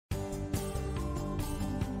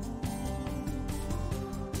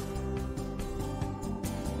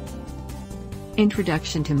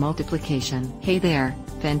Introduction to Multiplication. Hey there,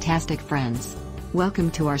 fantastic friends. Welcome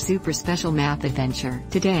to our super special math adventure.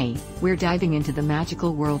 Today, we're diving into the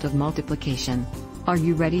magical world of multiplication. Are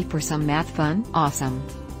you ready for some math fun? Awesome.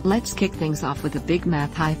 Let's kick things off with a big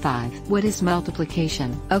math high five. What is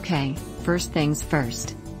multiplication? Okay, first things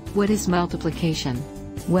first. What is multiplication?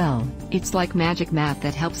 Well, it's like magic math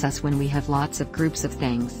that helps us when we have lots of groups of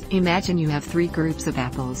things. Imagine you have 3 groups of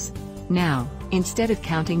apples. Now, instead of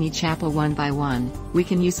counting each apple one by one, we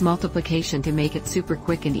can use multiplication to make it super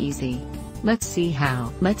quick and easy. Let's see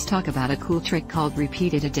how. Let's talk about a cool trick called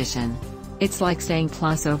repeated addition. It's like saying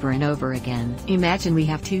plus over and over again. Imagine we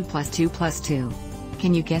have 2 plus 2 plus 2.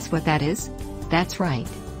 Can you guess what that is? That's right.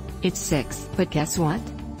 It's 6. But guess what?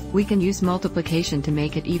 We can use multiplication to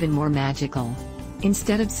make it even more magical.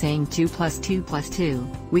 Instead of saying 2 plus 2 plus 2,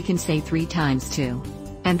 we can say 3 times 2.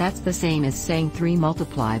 And that's the same as saying 3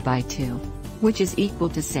 multiplied by 2, which is equal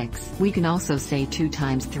to 6. We can also say 2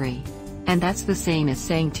 times 3. And that's the same as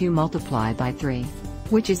saying 2 multiplied by 3,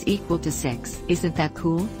 which is equal to 6. Isn't that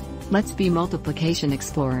cool? Let's be multiplication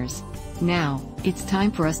explorers. Now, it's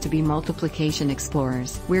time for us to be multiplication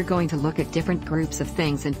explorers. We're going to look at different groups of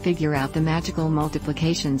things and figure out the magical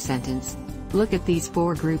multiplication sentence. Look at these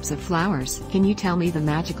 4 groups of flowers. Can you tell me the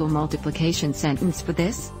magical multiplication sentence for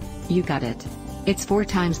this? You got it. It's 4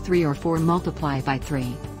 times 3 or 4 multiplied by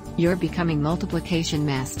 3. You're becoming multiplication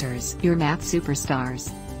masters. You're math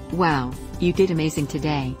superstars. Wow, you did amazing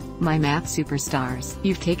today, my math superstars.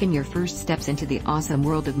 You've taken your first steps into the awesome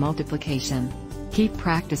world of multiplication. Keep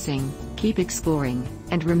practicing, keep exploring,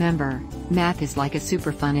 and remember, math is like a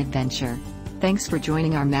super fun adventure. Thanks for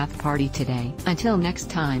joining our math party today. Until next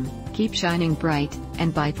time, keep shining bright,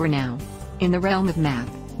 and bye for now. In the realm of math,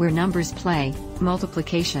 where numbers play,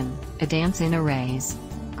 multiplication, a dance in arrays.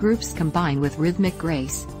 Groups combine with rhythmic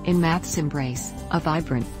grace, in math's embrace, a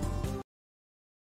vibrant,